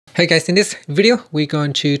Hey guys, in this video, we're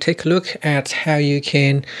going to take a look at how you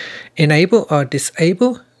can enable or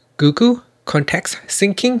disable Google Contacts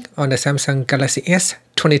syncing on the Samsung Galaxy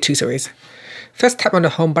S22 series. First, tap on the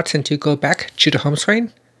home button to go back to the home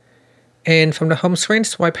screen. And from the home screen,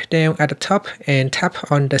 swipe down at the top and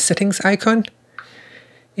tap on the settings icon.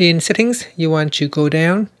 In settings, you want to go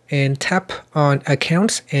down and tap on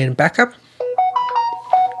accounts and backup.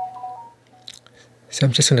 So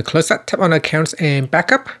I'm just going to close that, tap on accounts and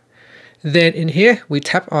backup. Then in here, we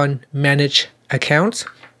tap on manage accounts.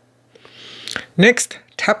 Next,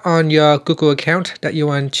 tap on your Google account that you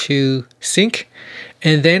want to sync,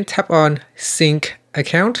 and then tap on sync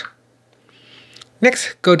account.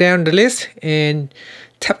 Next, go down the list and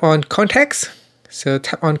tap on contacts. So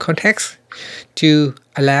tap on contacts to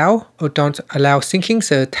allow or don't allow syncing.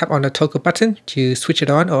 So tap on the toggle button to switch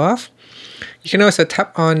it on or off. You can also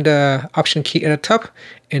tap on the option key at the top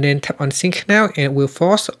and then tap on sync now, and it will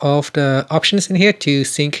force all of the options in here to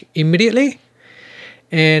sync immediately.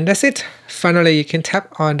 And that's it. Finally, you can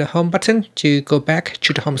tap on the home button to go back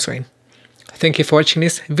to the home screen. Thank you for watching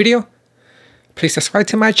this video. Please subscribe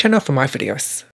to my channel for more videos.